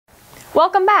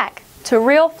Welcome back to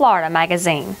Real Florida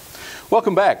Magazine.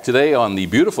 Welcome back. Today on the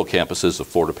beautiful campuses of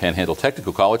Florida Panhandle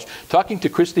Technical College, talking to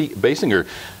Kristi Basinger,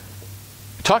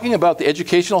 talking about the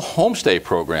educational homestay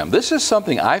program. This is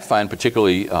something I find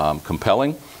particularly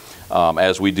compelling.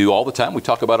 As we do all the time, we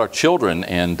talk about our children,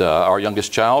 and our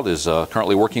youngest child is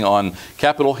currently working on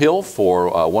Capitol Hill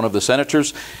for one of the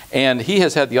senators, and he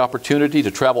has had the opportunity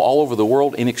to travel all over the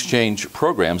world in exchange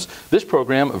programs. This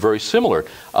program, very similar,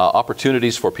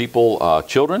 opportunities for people,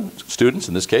 children, students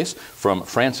in this case, from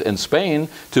France and Spain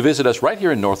to visit us right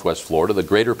here in Northwest Florida, the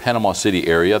greater Panama City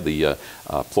area, the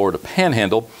Florida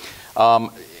Panhandle.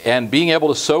 And being able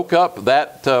to soak up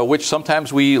that which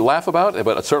sometimes we laugh about,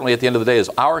 but certainly at the end of the day is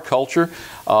our culture.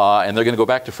 And they're going to go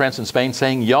back to France and Spain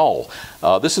saying y'all.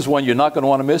 This is one you're not going to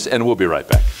want to miss, and we'll be right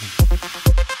back.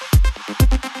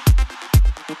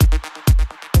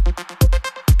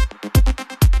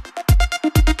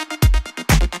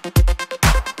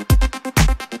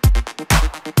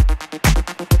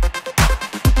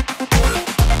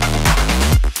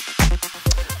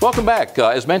 Welcome back.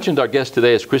 As mentioned, our guest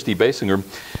today is Kristi Basinger,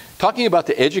 talking about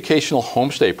the educational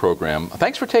homestay program.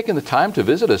 Thanks for taking the time to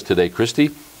visit us today,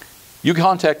 Kristi. You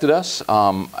contacted us,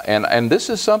 and this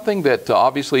is something that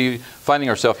obviously finding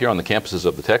ourselves here on the campuses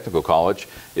of the Technical College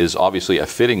is obviously a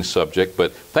fitting subject,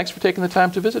 but thanks for taking the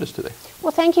time to visit us today.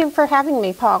 Well, thank you for having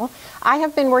me, Paul. I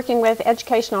have been working with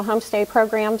educational homestay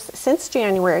programs since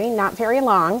January, not very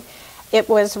long. It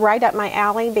was right up my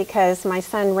alley because my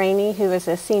son Rainey, who is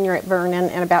a senior at Vernon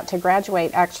and about to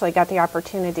graduate, actually got the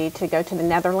opportunity to go to the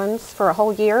Netherlands for a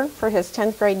whole year for his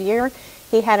 10th grade year.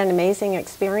 He had an amazing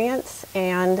experience,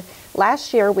 and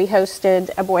last year we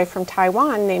hosted a boy from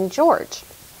Taiwan named George.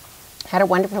 Had a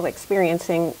wonderful experience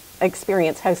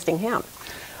hosting him.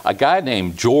 A guy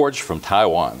named George from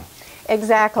Taiwan.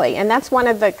 Exactly, and that's one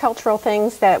of the cultural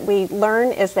things that we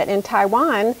learn is that in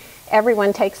Taiwan,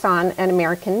 everyone takes on an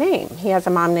American name. He has a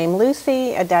mom named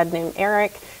Lucy, a dad named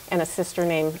Eric, and a sister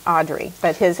named Audrey.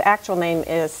 But his actual name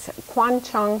is Quan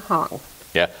Chung Hong.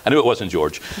 Yeah, I knew it wasn't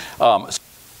George.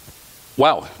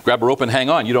 Wow, grab a rope and hang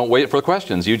on. You don't wait for the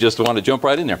questions. You just want to jump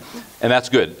right in there. And that's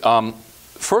good.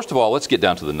 First of all, let's get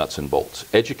down to the nuts and bolts.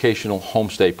 Educational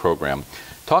homestay program.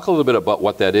 Talk a little bit about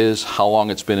what that is, how long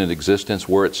it's been in existence,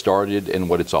 where it started, and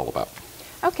what it's all about.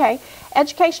 Okay.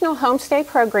 Educational Homestay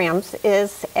Programs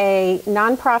is a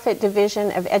nonprofit division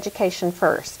of Education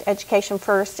First. Education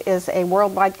First is a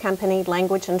worldwide company,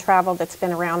 language and travel, that's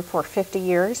been around for 50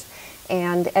 years.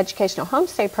 And Educational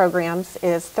Homestay Programs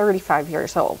is 35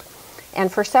 years old.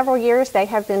 And for several years, they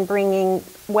have been bringing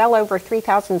well over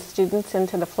 3,000 students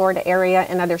into the Florida area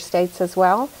and other states as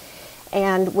well.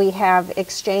 And we have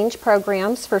exchange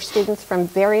programs for students from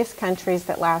various countries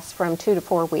that last from 2 to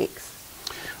 4 weeks.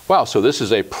 Wow, so this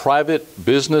is a private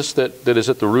business that is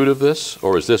at the root of this,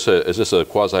 or is this a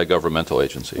quasi-governmental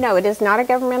agency? No, it is not a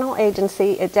governmental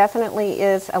agency. It definitely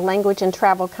is a language and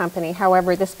travel company.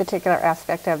 However, this particular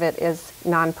aspect of it is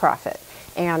nonprofit.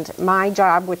 And my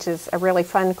job, which is a really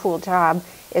fun, cool job,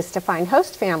 is to find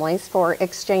host families for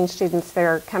exchange students that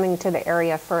are coming to the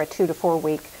area for a 2 to 4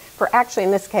 week. Actually,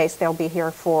 in this case, they'll be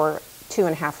here for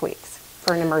 2.5 weeks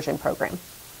for an immersion program.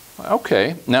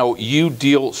 Okay. Now, you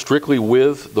deal strictly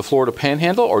with the Florida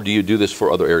Panhandle, or do you do this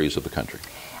for other areas of the country?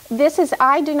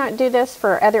 I do not do this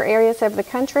for other areas of the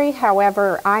country.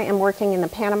 However, I am working in the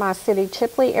Panama City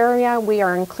Chipley area. We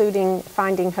are including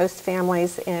finding host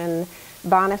families in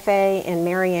Bonifay, in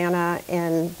Mariana,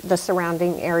 in the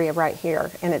surrounding area right here.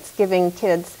 And it's giving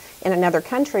kids in another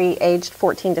country aged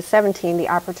 14 to 17 the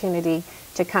opportunity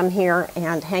to come here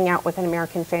and hang out with an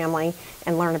American family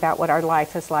and learn about what our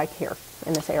life is like here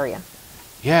in this area.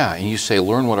 Yeah, and you say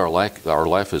learn what our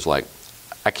life is like.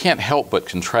 I can't help but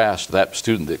contrast that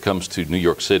student that comes to New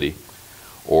York City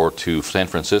or to San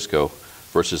Francisco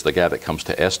versus the guy that comes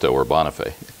to Esto or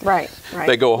Bonifay. Right.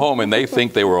 They go home and they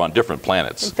think they were on different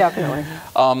planets. Definitely.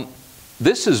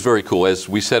 This is very cool. As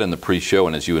we said in the pre-show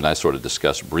and as you and I sort of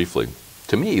discussed briefly,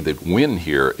 to me the win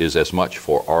here is as much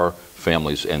for our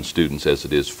families and students as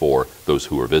it is for those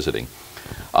who are visiting.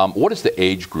 What is the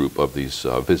age group of these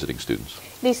visiting students?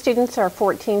 These students are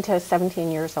 14 to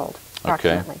 17 years old,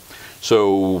 approximately. Okay.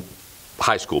 So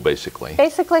high school, basically.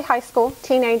 Basically high school,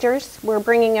 teenagers. We're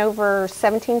bringing over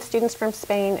 17 students from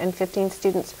Spain and 15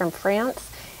 students from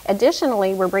France.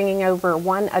 Additionally, we're bringing over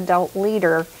 1 adult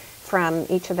leader from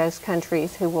each of those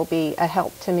countries who will be a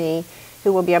help to me,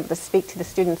 who will be able to speak to the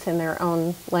students in their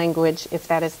own language if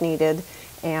that is needed.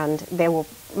 And they will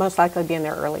most likely be in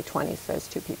their early 20s, those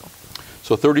 2 people.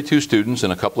 So 32 students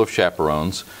and a couple of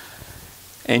chaperones.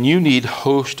 And you need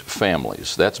host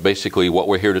families. That's basically what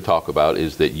we're here to talk about,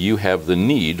 is that you have the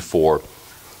need for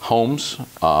homes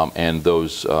and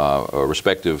those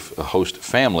respective host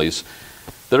families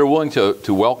that are willing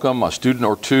to welcome a student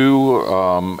or two,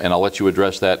 and I'll let you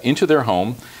address that, into their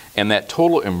home, and that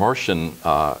total immersion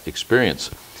experience.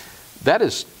 That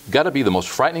has got to be the most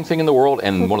frightening thing in the world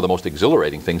and one of the most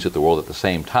exhilarating things in the world at the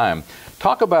same time.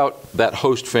 Talk about that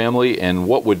host family and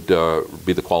what would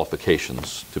be the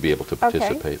qualifications to be able to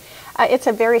participate. Okay. It's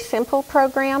a very simple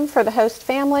program for the host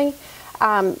family.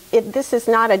 This is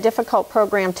not a difficult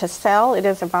program to sell. It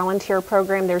is a volunteer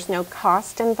program. There's no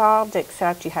cost involved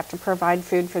except you have to provide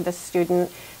food for the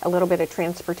student, a little bit of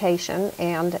transportation,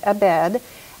 and a bed.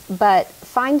 But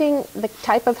finding the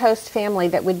type of host family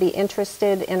that would be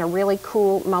interested in a really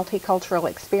cool multicultural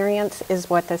experience is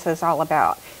what this is all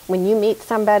about. When you meet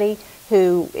somebody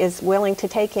who is willing to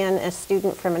take in a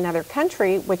student from another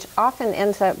country, which often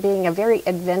ends up being a very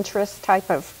adventurous type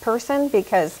of person,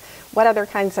 because what other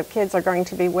kinds of kids are going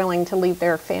to be willing to leave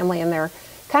their family and their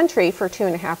country for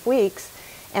 2.5 weeks?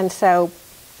 And so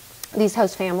these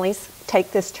host families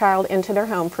take this child into their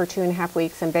home for 2.5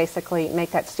 weeks and basically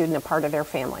make that student a part of their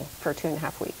family for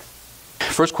 2.5 weeks.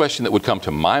 First question that would come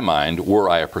to my mind, were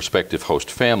I a prospective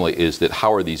host family, is that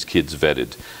how are these kids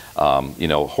vetted? You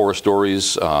know, horror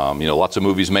stories, you know, lots of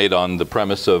movies made on the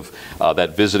premise of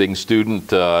that visiting student.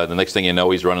 The next thing you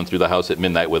know, he's running through the house at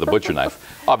midnight with a butcher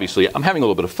knife. Obviously, I'm having a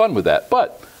little bit of fun with that,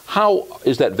 but how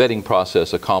is that vetting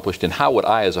process accomplished, and how would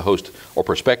I, as a host or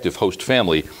prospective host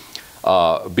family,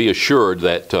 be assured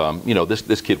that, you know,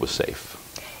 this kid was safe?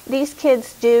 These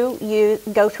kids do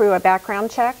go through a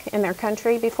background check in their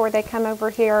country before they come over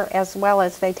here, as well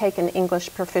as they take an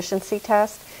English proficiency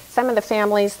test. Some of the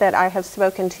families that I have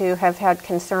spoken to have had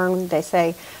concern. They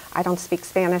say, I don't speak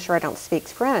Spanish or I don't speak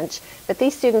French, but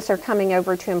these students are coming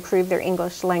over to improve their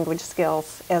English language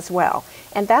skills as well.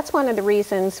 And that's one of the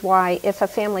reasons why, if a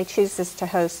family chooses to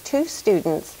host 2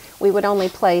 students, we would only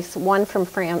place one from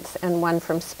France and one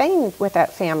from Spain with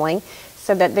that family,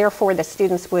 so that therefore the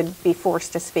students would be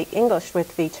forced to speak English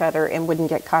with each other and wouldn't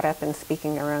get caught up in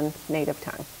speaking their own native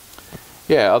tongue.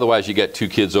 Yeah, otherwise you get 2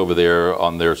 kids over there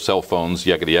on their cell phones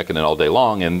yakety-yakking all day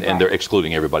long, and they're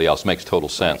excluding everybody else. Makes total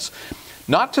sense. Right.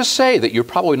 Not to say that you're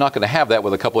probably not going to have that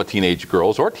with a couple of teenage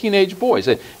girls or teenage boys.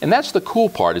 And that's the cool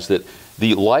part, is that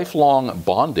the lifelong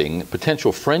bonding,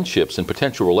 potential friendships and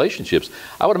potential relationships,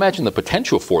 I would imagine the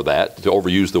potential for that, to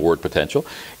overuse the word potential,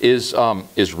 is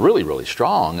really, really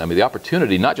strong. I mean, the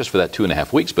opportunity, not just for that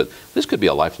 2.5 weeks, but this could be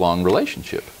a lifelong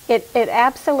relationship. It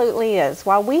absolutely is.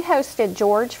 While we hosted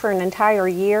George for an entire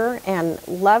year and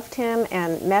loved him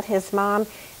and met his mom,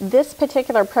 this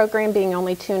particular program, being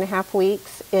only 2.5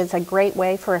 weeks, is a great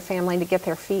way for a family to get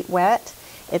their feet wet.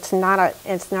 It's not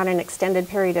an extended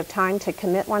period of time to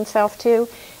commit oneself to,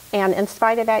 and in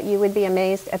spite of that, you would be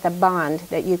amazed at the bond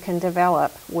that you can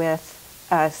develop with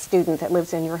a student that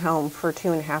lives in your home for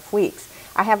 2.5 weeks.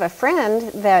 I have a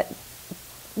friend that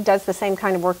does the same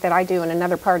kind of work that I do in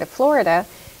another part of Florida.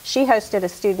 She hosted a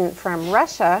student from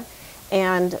Russia,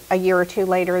 and a year or 2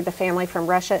 later, the family from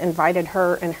Russia invited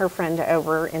her and her friend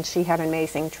over, and she had an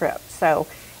amazing trip. So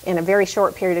in a very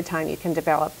short period of time, you can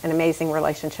develop an amazing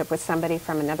relationship with somebody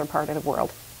from another part of the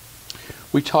world.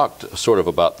 We talked sort of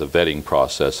about the vetting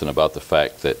process and about the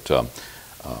fact that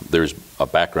there's a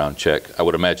background check. I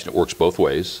would imagine it works both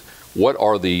ways. What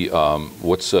are the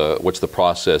what's the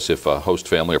process if a host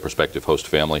family or prospective host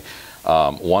family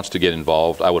wants to get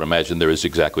involved? I would imagine there is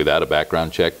exactly that, a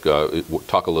background check.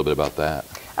 Talk a little bit about that.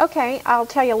 Okay, I'll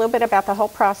tell you a little bit about the whole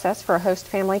process for a host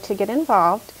family to get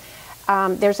involved.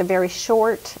 There's a very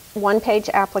short 1-page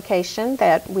application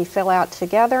that we fill out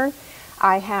together.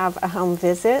 I have a home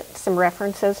visit. Some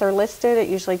references are listed. It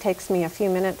usually takes me a few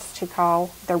minutes to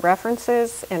call the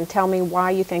references and tell me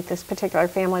why you think this particular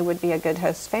family would be a good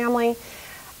host family.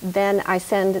 Then I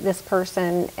send this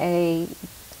person a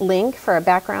link for a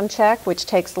background check, which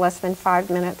takes less than 5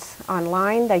 minutes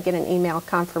online. They get an email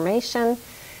confirmation.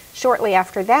 Shortly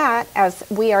after that, as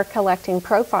we are collecting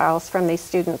profiles from these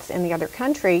students in the other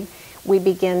country, we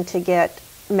begin to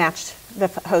match the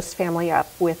host family up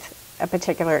with a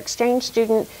particular exchange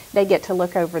student. They get to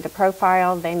look over the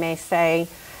profile. They may say,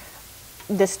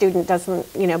 this student doesn't,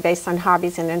 you know, based on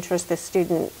hobbies and interests, this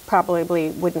student probably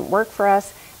wouldn't work for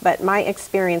us. But my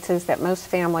experience is that most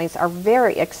families are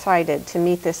very excited to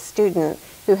meet this student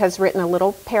who has written a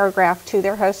little paragraph to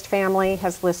their host family,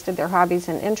 has listed their hobbies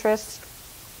and interests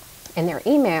and their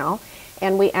email,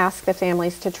 and we ask the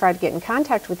families to try to get in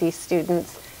contact with these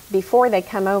students before they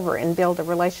come over and build a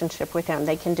relationship with them.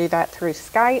 They can do that through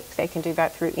Skype, they can do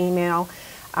that through email.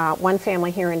 One family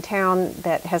here in town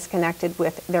that has connected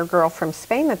with their girl from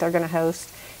Spain that they're going to host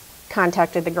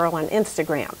contacted the girl on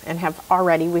Instagram and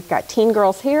we've got teen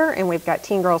girls here and we've got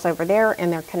teen girls over there,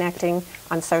 and they're connecting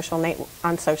on social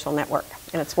network,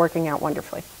 and it's working out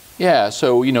wonderfully. Yeah,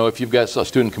 so, you know, if you've got a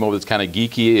student come over that's kind of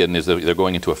geeky and they're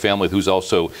going into a family who's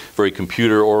also very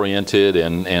computer-oriented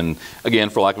and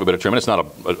again, for lack of a better term, and it's not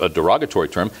a derogatory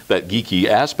term, that geeky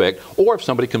aspect, or if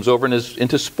somebody comes over and is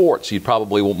into sports, you'd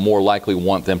probably more likely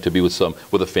want them to be with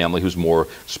a family who's more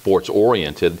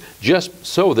sports-oriented, just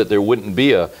so that there wouldn't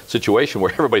be a situation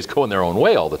where everybody's going their own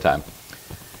way all the time.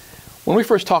 When we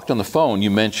first talked on the phone, you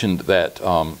mentioned that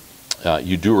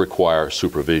you do require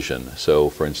supervision.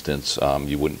 So, for instance,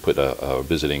 you wouldn't put a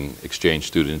visiting exchange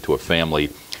student into a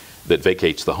family that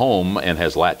vacates the home and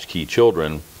has latchkey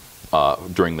children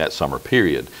during that summer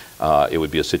period. It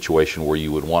would be a situation where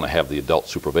you would want to have the adult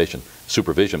supervision.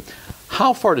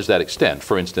 How far does that extend?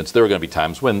 For instance, there are going to be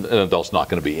times when an adult's not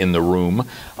going to be in the room.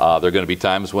 There are going to be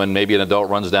times when maybe an adult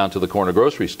runs down to the corner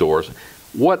grocery stores.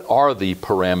 What are the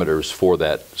parameters for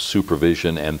that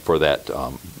supervision and for that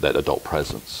adult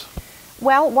presence?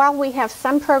 Well, while we have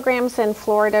some programs in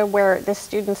Florida where the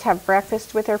students have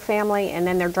breakfast with their family and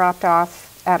then they're dropped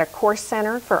off at a course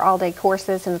center for all-day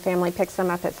courses and the family picks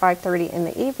them up at 5:30 in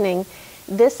the evening,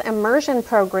 this immersion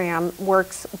program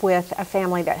works with a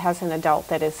family that has an adult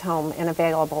that is home and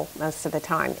available most of the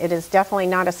time. It is definitely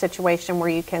not a situation where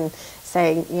you can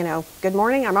say, you know, good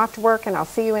morning, I'm off to work and I'll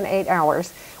see you in 8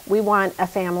 hours. We want a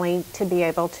family to be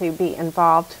able to be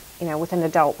involved, you know, with an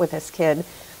adult with this kid,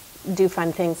 do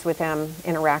fun things with them,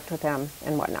 interact with them,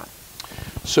 and whatnot.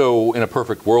 So in a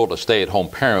perfect world, a stay-at-home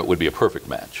parent would be a perfect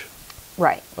match.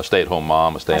 Right. A stay-at-home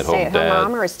mom, a stay-at-home dad. A stay-at-home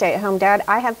mom or a stay-at-home dad.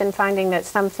 I have been finding that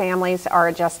some families are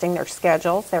adjusting their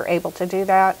schedules. They're able to do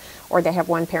that, or they have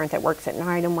one parent that works at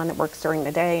night and one that works during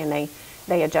the day, and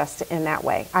they adjust in that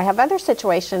way. I have other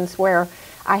situations where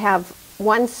I have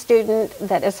one student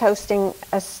that is hosting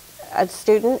a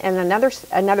student and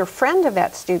another friend of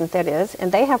that student that is, and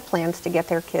they have plans to get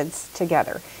their kids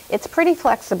together. It's pretty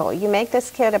flexible. You make this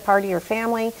kid a part of your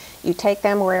family, you take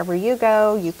them wherever you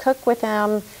go, you cook with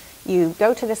them, you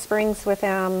go to the springs with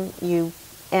them,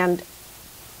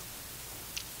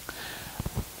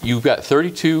 You've got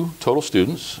 32 total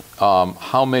students.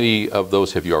 How many of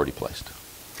those have you already placed?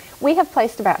 We have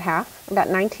placed about half, about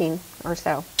 19 or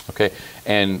so. Okay,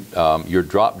 and your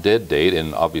drop-dead date,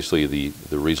 and obviously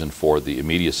the reason for the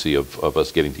immediacy of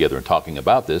us getting together and talking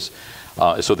about this,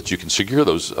 is so that you can secure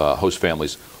those host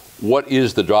families. What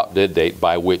is the drop-dead date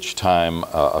by which time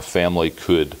a family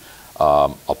could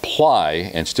apply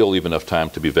and still leave enough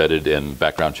time to be vetted and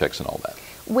background checks and all that?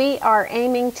 We are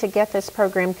aiming to get this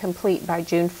program complete by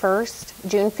June 1st.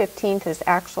 June 15th is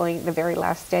actually the very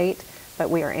last date, but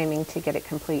we are aiming to get it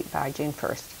complete by June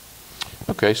 1st.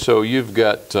 Okay, so you've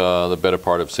got the better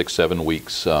part of 6-7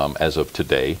 weeks as of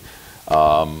today,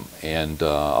 and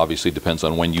obviously depends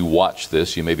on when you watch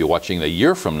this. You may be watching a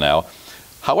year from now.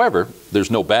 However, there's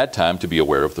no bad time to be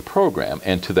aware of the program,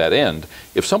 and to that end,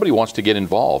 if somebody wants to get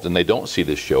involved and they don't see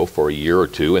this show for a year or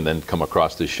two and then come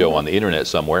across this show on the internet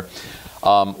somewhere,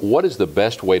 what is the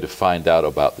best way to find out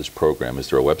about this program? Is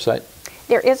there a website?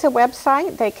 There is a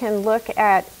website. They can look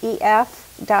at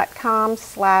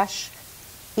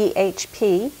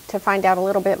ef.com/EHP to find out a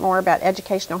little bit more about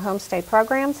educational homestay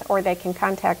programs, or they can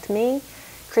contact me,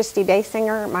 Kristi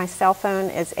Basinger. My cell phone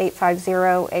is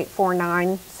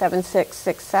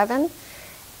 850-849-7667.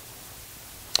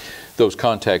 Those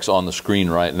contacts on the screen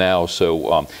right now.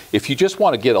 So if you just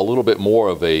want to get a little bit more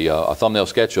of a thumbnail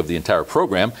sketch of the entire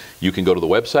program, you can go to the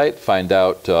website, find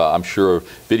out, I'm sure,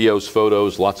 videos,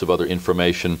 photos, lots of other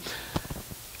information.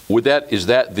 Is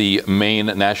that the main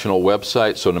national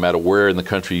website? So no matter where in the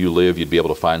country you live, you'd be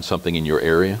able to find something in your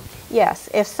area? Yes.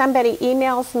 If somebody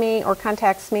emails me or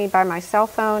contacts me by my cell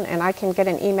phone and I can get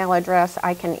an email address,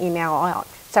 I can email out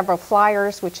several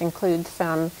flyers, which include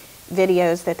some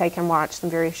videos that they can watch, some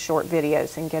very short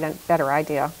videos, and get a better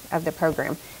idea of the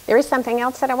program. There is something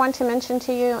else that I want to mention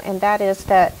to you, and that is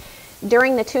that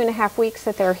during the 2.5 weeks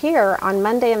that they're here, on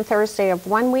Monday and Thursday of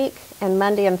one week and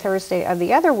Monday and Thursday of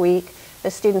the other week,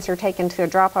 the students are taken to a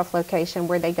drop-off location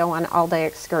where they go on all-day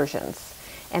excursions.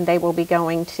 And they will be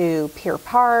going to Pier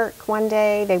Park one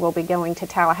day, they will be going to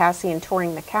Tallahassee and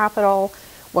touring the Capitol,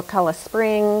 Wakulla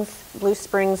Springs, Blue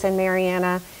Springs in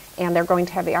Mariana, and they're going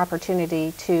to have the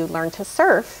opportunity to learn to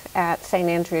surf at St.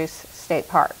 Andrews State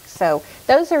Park. So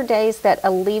those are days that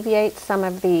alleviate some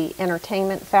of the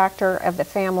entertainment factor of the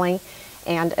family,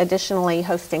 and additionally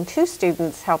hosting 2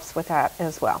 students helps with that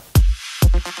as well.